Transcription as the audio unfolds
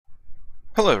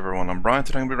Hello everyone, I'm Brian.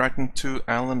 Today I'm going to be reacting to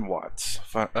Alan Watts,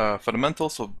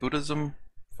 Fundamentals of Buddhism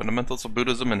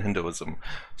and Hinduism.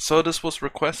 So this was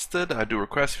requested. I do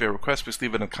request. If you have a request, please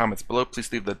leave it in the comments below.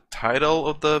 Please leave the title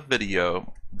of the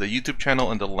video, the YouTube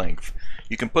channel, and the length.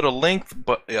 You can put a link,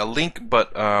 but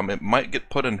it might get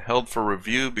put in held for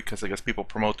review because I guess people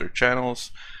promote their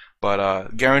channels.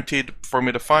 But guaranteed for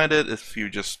me to find it if you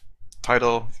just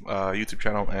title, YouTube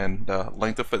channel, and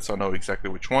length of it, so I know exactly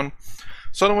which one.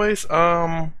 So anyways,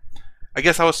 I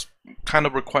guess I was kind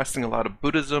of requesting a lot of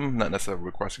Buddhism, not necessarily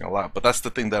requesting a lot, but that's the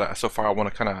thing that so far I want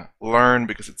to kind of learn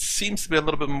because it seems to be a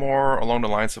little bit more along the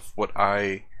lines of what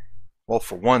I, well,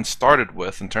 for one, started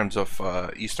with in terms of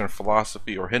Eastern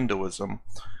philosophy or Hinduism,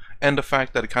 and the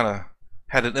fact that it kind of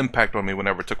had an impact on me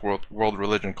whenever I took world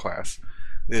religion class.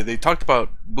 They talked about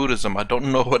Buddhism. I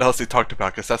don't know what else they talked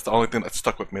about because that's the only thing that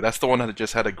stuck with me. That's the one that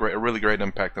just had a really great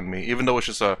impact on me, even though it's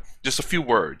just a few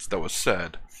words that was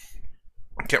said.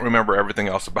 I can't remember everything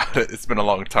else about it. It's been a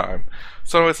long time.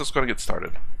 So anyways, let's go and get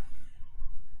started.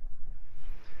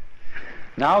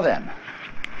 Now then,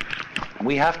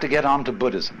 we have to get on to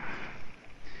Buddhism.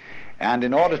 And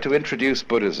in order to introduce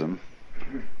Buddhism,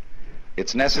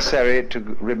 it's necessary to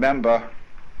remember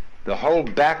the whole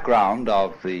background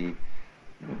of the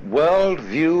world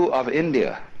view of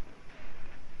India.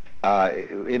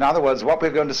 In other words, what we're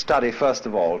going to study first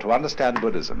of all to understand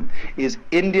Buddhism is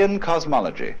Indian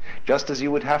cosmology, just as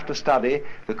you would have to study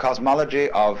the cosmology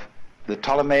of the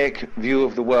Ptolemaic view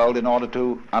of the world in order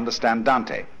to understand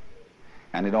Dante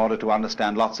and in order to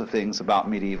understand lots of things about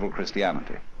medieval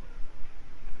Christianity.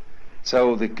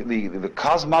 So the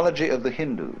cosmology of the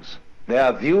Hindus,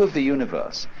 their view of the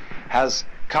universe, has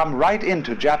come right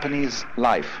into Japanese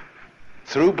life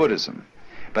through Buddhism,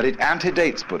 but it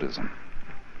antedates Buddhism.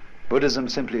 Buddhism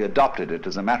simply adopted it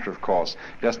as a matter of course,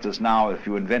 just as now if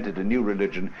you invented a new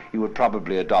religion, you would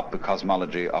probably adopt the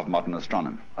cosmology of modern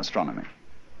astronomy.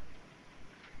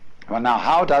 Well, now,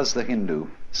 how does the Hindu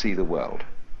see the world?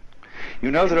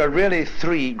 You know, there are really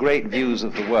three great views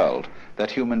of the world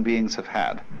that human beings have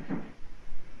had.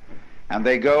 And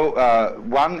they go,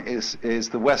 one is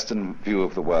the Western view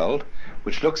of the world,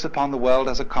 which looks upon the world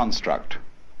as a construct,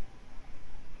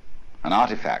 an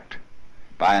artifact,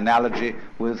 by analogy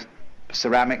with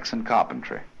ceramics and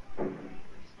carpentry.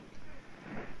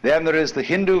 Then there is the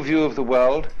Hindu view of the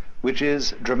world, which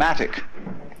is dramatic.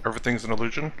 Everything's an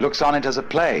illusion? Looks on it as a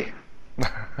play.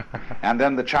 And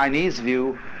then the Chinese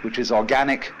view, which is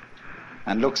organic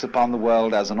and looks upon the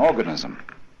world as an organism,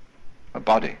 a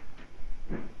body.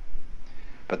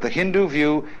 But the Hindu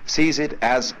view sees it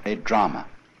as a drama.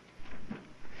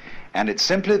 And it's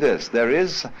simply this: there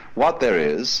is what there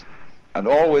is, and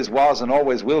always was and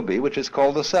always will be, which is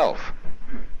called the self.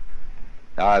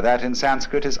 That in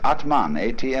Sanskrit is Atman,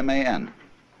 A-T-M-A-N.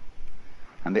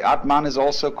 And the Atman is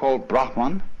also called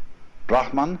Brahman.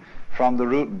 Brahman, from the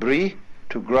root bri,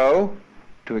 to grow,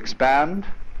 to expand,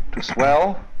 to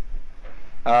swell,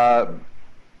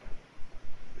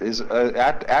 is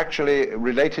actually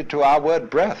related to our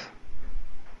word breath.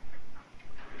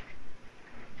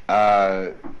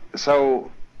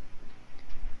 So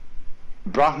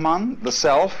Brahman, the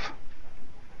self,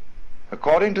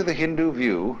 according to the Hindu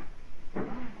view,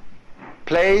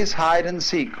 plays hide and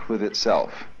seek with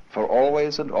itself for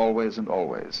always and always and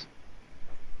always.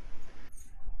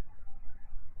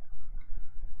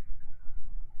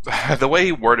 The way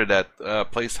he worded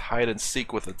that, plays hide and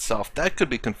seek with itself, that could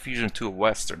be confusion to a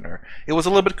Westerner. It was a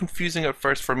little bit confusing at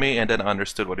first for me, and then I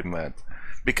understood what he meant.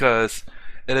 Because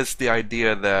it is the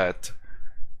idea that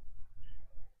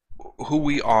who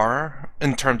we are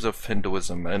in terms of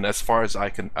Hinduism, and as far as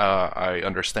I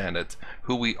understand it,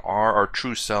 who we are, our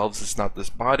true selves, it's not this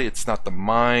body, it's not the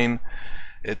mind,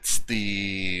 it's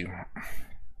the,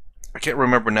 I can't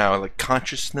remember now, like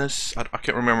consciousness. I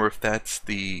can't remember if that's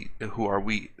the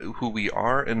who we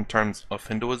are in terms of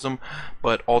Hinduism,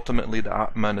 but ultimately the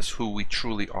Atman is who we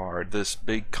truly are, this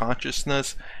big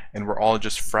consciousness, and we're all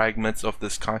just fragments of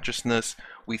this consciousness.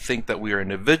 We think that we are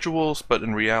individuals, but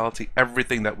in reality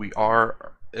everything that we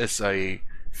are is a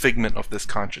figment of this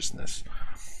consciousness.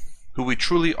 Who we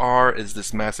truly are is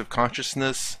this massive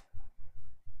consciousness.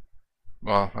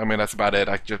 Well, I mean, that's about it.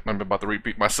 I'm about to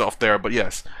repeat myself there, but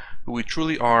yes, who we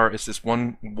truly are is this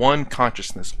one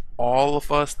consciousness. All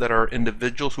of us that are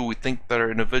individuals, who we think that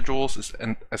are individuals,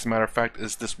 and as a matter of fact,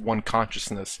 is this one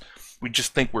consciousness. We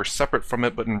just think we're separate from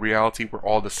it, but in reality, we're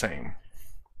all the same.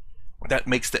 That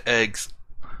makes the egg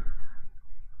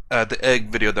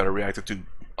video that I reacted to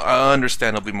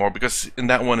understandably more, because in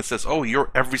that one it says, oh, you're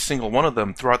every single one of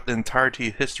them throughout the entirety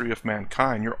history of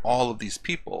mankind. You're all of these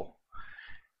people.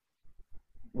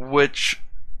 Which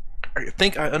I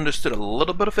think I understood a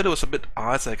little bit of it. It was a bit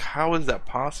odd. It's like, how is that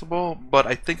possible? But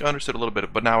I think I understood a little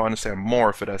bit. But now I understand more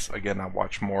of it as, again, I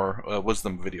watch more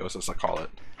wisdom videos, as I call it.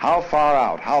 How far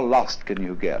out, how lost can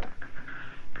you get?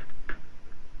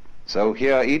 So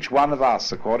here, each one of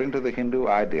us, according to the Hindu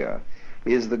idea,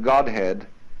 is the Godhead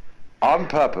on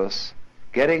purpose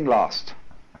getting lost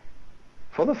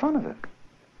for the fun of it.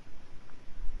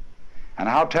 And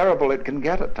how terrible it can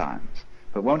get at times.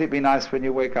 But won't it be nice when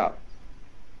you wake up?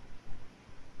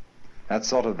 That's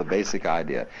sort of the basic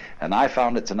idea. And I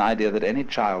found it's an idea that any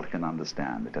child can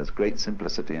understand. It has great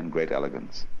simplicity and great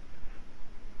elegance.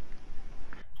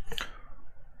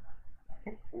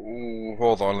 Ooh,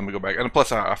 hold on, let me go back. And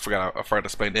plus, I forgot to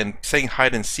explain. And saying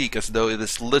hide and seek as though it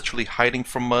is literally hiding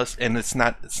from us, and it's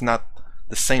not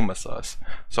the same as us.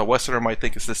 So a Westerner might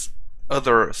think it's this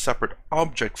other separate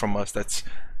object from us that's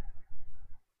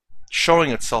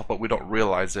showing itself, but we don't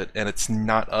realize it, and it's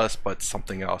not us, but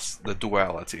something else. The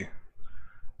duality.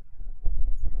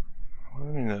 I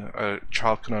mean, a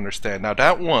child can understand. Now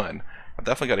that one, I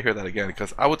definitely got to hear that again,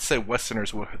 because I would say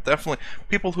Westerners would definitely,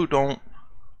 people who don't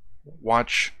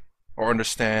watch or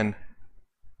understand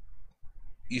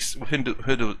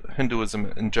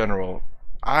Hinduism in general,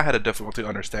 I had a difficulty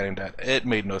understanding that. It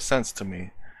made no sense to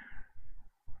me.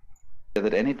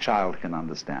 That any child can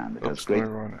understand. It has great.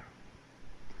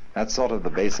 That's sort of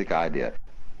the basic idea.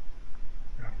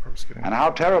 And how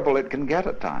terrible it can get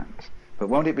at times. But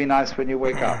won't it be nice when you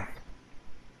wake up?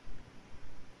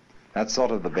 That's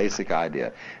sort of the basic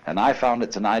idea. And I found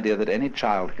it's an idea that any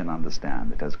child can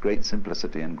understand. It has great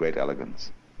simplicity and great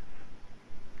elegance.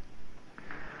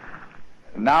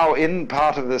 Now, in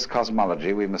part of this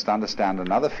cosmology, we must understand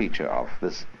another feature of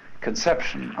this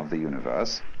conception of the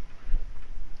universe.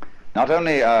 Not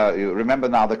only, you remember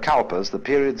now the kalpas, the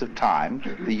periods of time,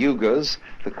 the yugas,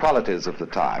 the qualities of the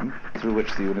time through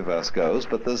which the universe goes,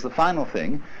 but there's the final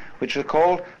thing, which are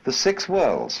called the 6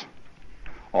 worlds,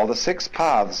 or the 6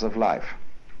 paths of life.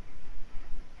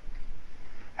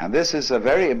 And this is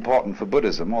very important for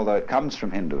Buddhism, although it comes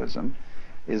from Hinduism,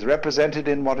 is represented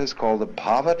in what is called the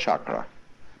Bhava Chakra.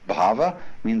 Bhava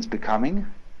means becoming,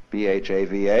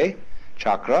 B-H-A-V-A,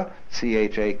 Chakra,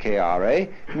 C-H-A-K-R-A,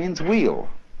 means wheel.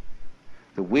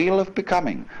 The wheel of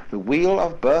becoming, the wheel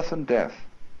of birth and death.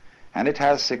 And it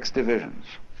has 6 divisions.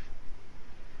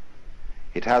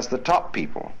 It has the top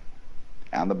people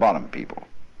and the bottom people.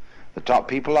 The top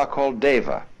people are called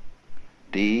Deva,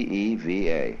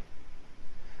 D-E-V-A.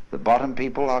 The bottom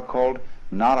people are called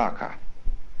Naraka,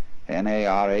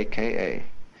 N-A-R-A-K-A.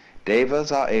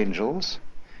 Devas are angels,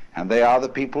 and they are the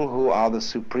people who are the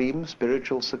supreme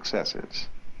spiritual successors.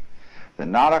 The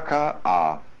Naraka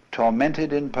are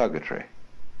tormented in purgatory,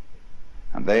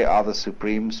 and they are the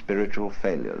supreme spiritual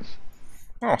failures.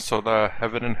 Oh, so the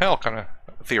heaven and hell kind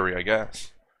of theory, I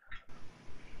guess.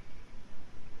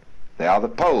 They are the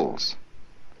poles,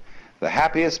 the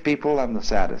happiest people and the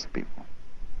saddest people.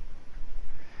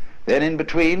 Then in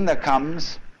between there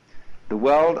comes the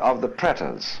world of the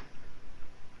pretas,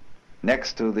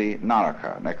 next to the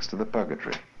Naraka, next to the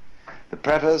purgatory. The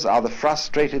pretas are the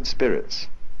frustrated spirits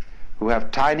who have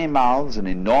tiny mouths and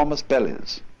enormous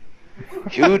bellies,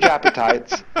 huge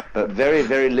appetites, but very,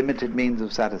 very limited means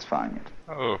of satisfying it.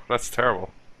 Oh, that's terrible.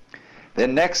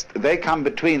 Then next, they come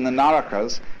between the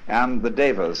Narakas and the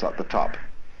Devas at the top.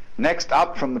 Next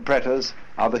up from the pretas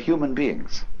are the human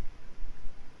beings.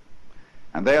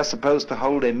 And they are supposed to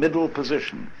hold a middle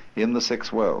position in the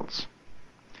 6 worlds.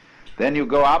 Then you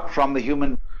go up from the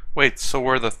human Wait, so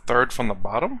we're the third from the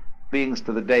bottom? beings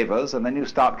to the Devas, and then you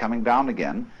start coming down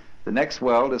again. The next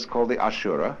world is called the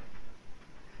Ashura,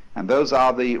 and those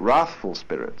are the wrathful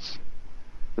spirits,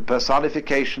 the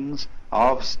personifications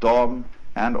of storm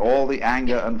and all the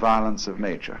anger and violence of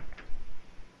nature.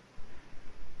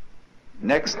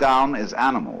 Next down is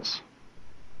animals,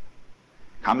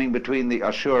 coming between the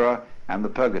Ashura and the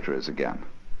purgatories again.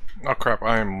 Oh crap!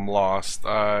 I'm lost.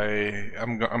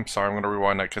 I'm sorry. I'm gonna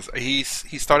rewind that because he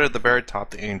started at the very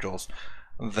top, the angels,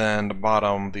 then the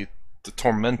bottom, the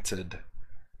tormented,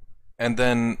 and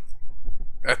then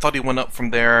I thought he went up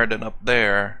from there, then up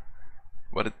there,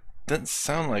 but it didn't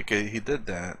sound like he did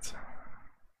that.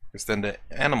 Because then the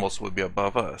animals would be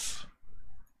above us.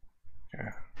 Okay.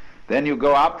 Then you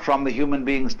go up from the human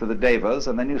beings to the Devas,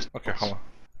 and then you Okay, hold on.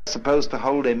 supposed to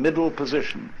hold a middle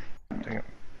position. Dang it.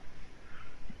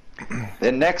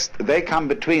 Then next, they come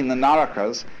between the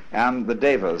Narakas and the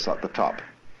Devas at the top.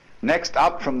 Next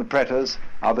up from the pretas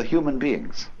are the human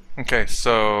beings. Okay,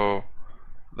 so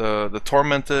the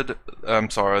tormented,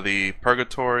 the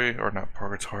purgatory, or not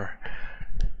purgatory,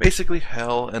 basically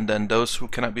hell, and then those who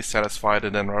cannot be satisfied,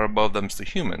 and then right above them is the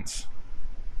humans.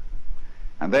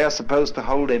 And they are supposed to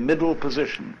hold a middle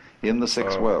position in the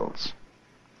six worlds.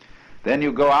 Then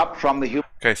you go up from the human...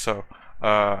 Okay, so,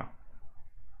 sorry,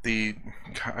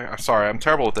 I'm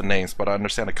terrible with the names, but I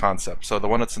understand the concept. So the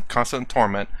one that's in constant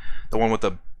torment, the one with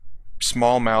the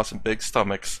small mouths and big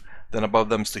stomachs, then above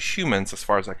them is the humans, as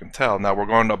far as I can tell. Now we're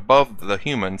going above the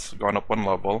humans, going up one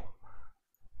level.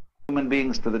 Human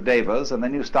beings to the devas, and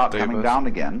then you start coming down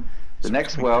again. The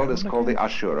next world is called the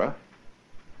Ashura,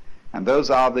 and those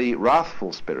are the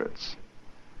wrathful spirits,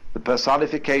 the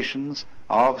personifications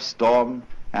of storm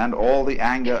and all the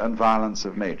anger and violence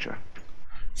of nature.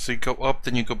 So you go up,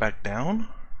 then you go back down?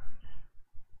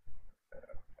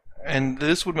 And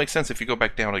this would make sense if you go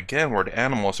back down again, where the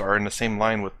animals are in the same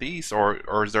line with these,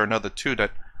 or is there another two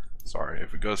that... Sorry,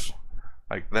 if it goes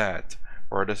like that,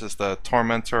 or this is the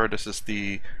tormentor, this is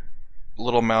the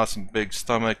little mouse and big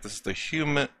stomach, this is the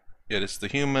human, yeah, this is the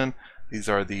human, these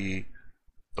are the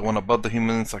one above the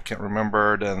humans, I can't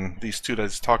remember, then these two that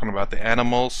he's talking about, the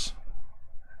animals,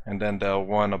 and then the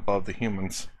one above the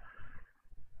humans.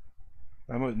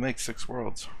 That would make 6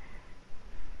 worlds.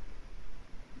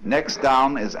 Next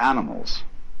down is animals,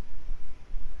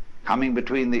 coming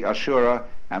between the Ashura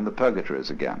and the purgatories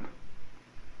again.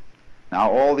 Now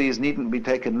all these needn't be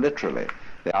taken literally.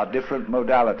 They are different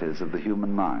modalities of the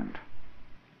human mind.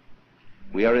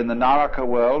 We are in the Naraka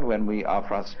world when we are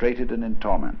frustrated and in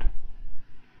torment.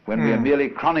 When we are merely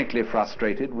chronically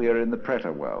frustrated, we are in the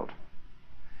Preta world.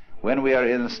 When we are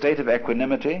in a state of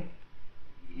equanimity,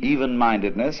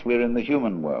 even-mindedness, we are in the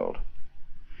human world.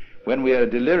 When we are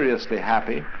deliriously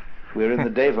happy, we are in the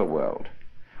Deva world.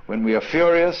 When we are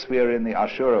furious, we are in the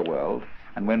Ashura world.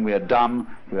 And when we are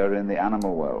dumb, we are in the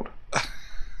animal world.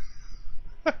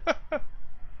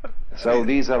 So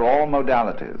these are all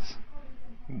modalities.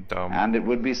 Dumb. And it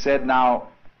would be said now,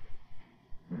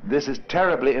 this is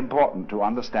terribly important to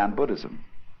understand Buddhism.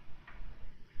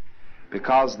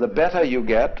 Because the better you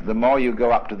get, the more you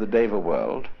go up to the Deva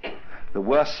world. The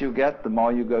worse you get, the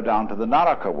more you go down to the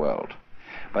Naraka world.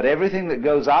 But everything that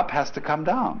goes up has to come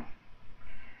down.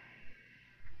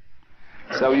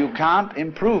 So you can't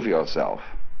improve yourself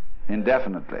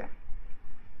indefinitely.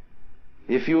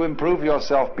 If you improve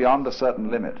yourself beyond a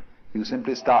certain limit, you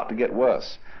simply start to get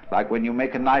worse. Like when you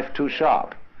make a knife too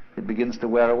sharp, it begins to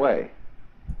wear away.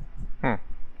 I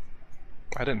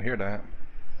didn't hear that.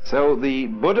 So the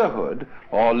Buddhahood,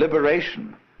 or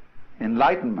liberation,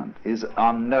 enlightenment, is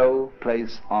on no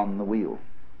place on the wheel.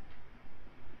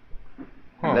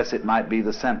 Unless it might be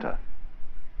the center.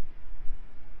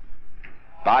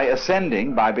 By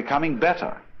ascending, by becoming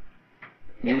better,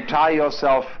 you tie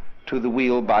yourself to the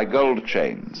wheel by gold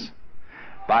chains.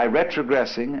 By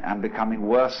retrogressing and becoming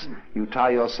worse, you tie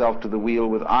yourself to the wheel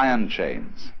with iron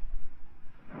chains.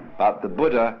 But the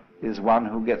Buddha is one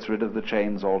who gets rid of the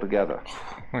chains altogether.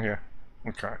 Yeah,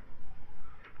 okay.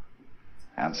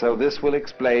 And so this will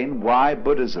explain why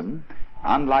Buddhism,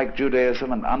 unlike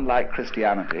Judaism and unlike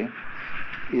Christianity,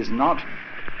 is not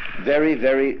very,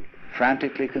 very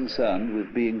frantically concerned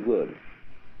with being good.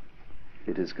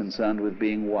 It is concerned with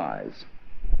being wise.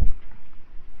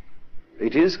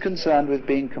 It is concerned with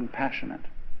being compassionate.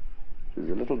 It is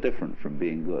a little different from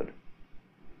being good.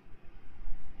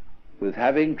 With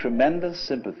having tremendous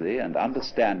sympathy and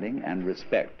understanding and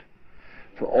respect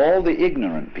for all the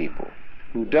ignorant people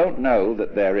who don't know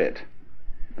that they're it,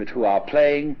 but who are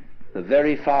playing the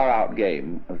very far-out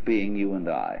game of being you and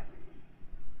I.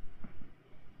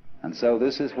 And so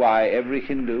this is why every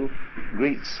Hindu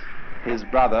greets his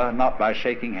brother not by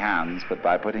shaking hands, but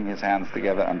by putting his hands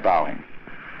together and bowing.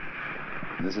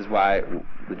 This is why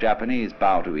the Japanese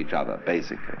bow to each other,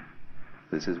 basically.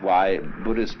 This is why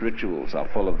Buddhist rituals are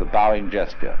full of the bowing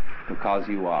gesture, because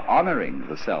you are honoring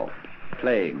the self,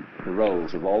 playing the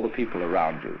roles of all the people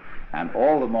around you, and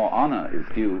all the more honor is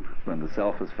due when the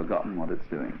self has forgotten what it's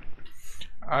doing.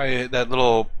 That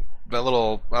little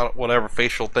whatever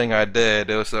facial thing I did,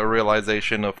 it was a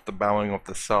realization of the bowing of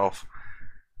the self,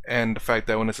 and the fact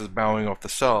that when this is bowing of the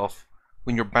self,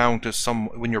 when you're bowing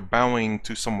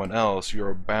to someone else,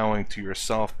 you're bowing to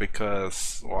yourself,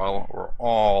 because, well, we're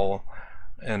all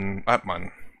in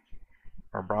Atman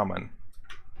or Brahman,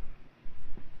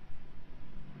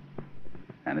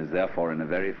 and is therefore in a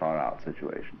very far out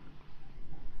situation.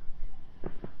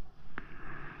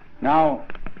 Now,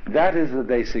 that is the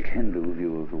basic Hindu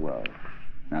view of the world.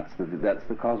 That's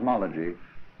the cosmology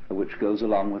which goes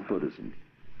along with Buddhism.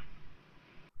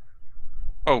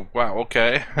 Oh, wow,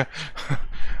 okay.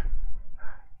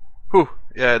 Whew.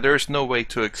 Yeah, there's no way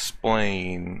to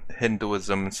explain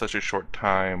Hinduism in such a short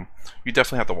time. You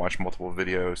definitely have to watch multiple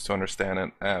videos to understand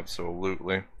it,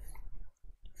 absolutely.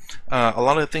 A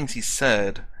lot of the things he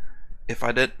said, if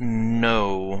I didn't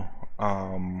know,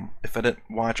 if I didn't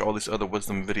watch all these other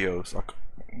wisdom videos,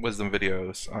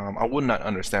 I would not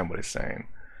understand what he's saying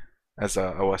as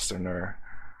a Westerner.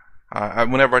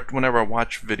 Whenever I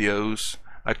watch videos,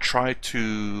 I try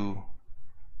to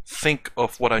think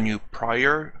of what I knew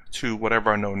prior to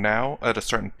whatever I know now at a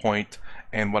certain point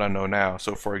and what I know now.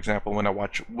 So for example, when I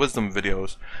watch wisdom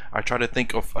videos, I try to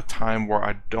think of a time where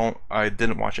I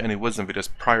didn't watch any wisdom videos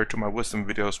prior to my wisdom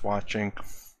videos watching.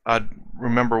 I'd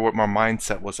remember what my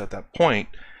mindset was at that point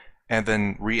and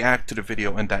then react to the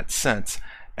video in that sense.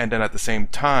 And then at the same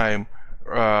time,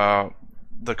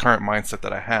 the current mindset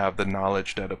that I have, the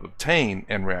knowledge that I've obtained,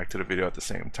 and react to the video at the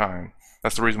same time.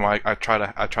 That's the reason why I try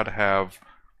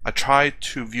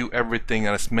to view everything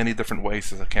in as many different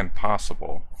ways as I can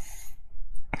possible.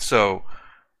 So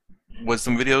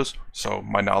wisdom videos, so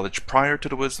my knowledge prior to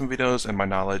the wisdom videos and my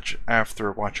knowledge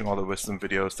after watching all the wisdom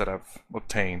videos that I've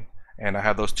obtained. And I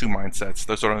have those two mindsets.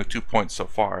 Those are only 2 points so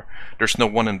far. There's no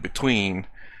one in between,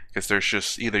 because there's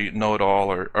just either you know it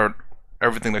all or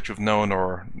everything that you've known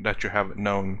or that you haven't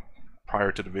known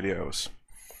prior to the videos.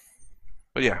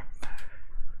 But yeah.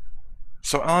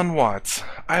 So Alan Watts,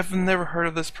 I've never heard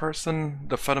of this person.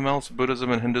 The fundamentals of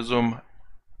Buddhism and Hinduism.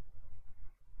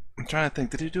 I'm trying to think.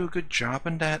 Did he do a good job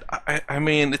in that? I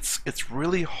mean, it's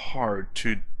really hard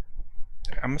to.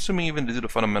 I'm assuming even to do the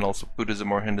fundamentals of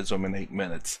Buddhism or Hinduism in 8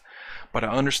 minutes. But I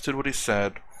understood what he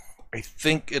said. I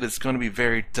think it is going to be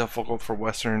very difficult for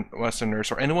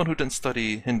Westerners or anyone who didn't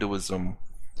study Hinduism.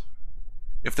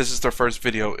 If this is their first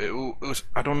video,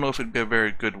 I don't know if it'd be a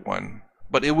very good one.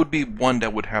 But it would be one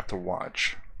that would have to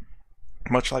watch.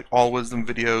 Much like all wisdom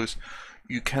videos,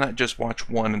 you cannot just watch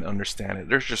one and understand it.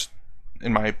 There's just,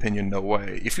 in my opinion, no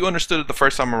way. If you understood it the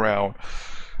first time around,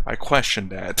 I question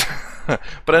that.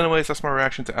 But anyways, that's my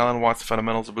reaction to Alan Watts'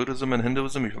 Fundamentals of Buddhism and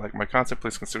Hinduism. If you like my content,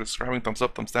 please consider subscribing. Thumbs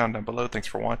up, thumbs down below. Thanks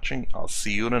for watching. I'll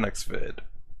see you in the next vid.